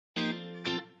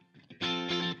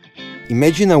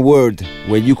Imagine a world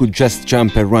where you could just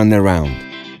jump and run around,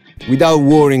 without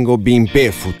worrying of being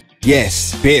barefoot.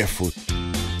 Yes, barefoot.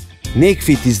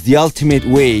 Nakefit is the ultimate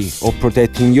way of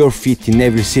protecting your feet in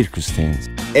every circumstance.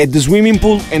 At the swimming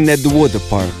pool and at the water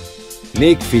park,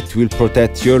 Nakefit will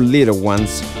protect your little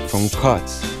ones from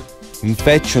cuts,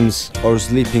 infections, or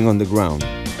sleeping on the ground.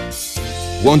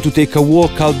 Want to take a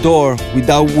walk outdoor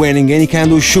without wearing any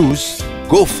kind of shoes?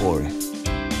 Go for it.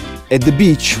 At the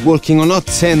beach, walking on hot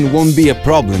sand won't be a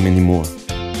problem anymore,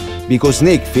 because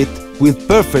Nakefit will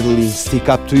perfectly stick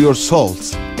up to your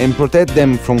soles and protect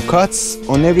them from cuts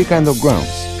on every kind of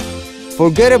grounds.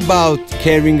 Forget about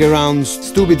carrying around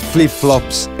stupid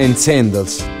flip-flops and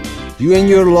sandals. You and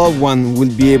your loved one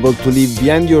will be able to leave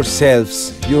behind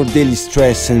yourselves your daily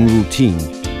stress and routine.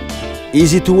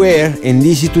 Easy to wear and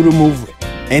easy to remove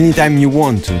anytime you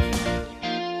want to.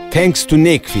 Thanks to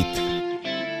Nakefit.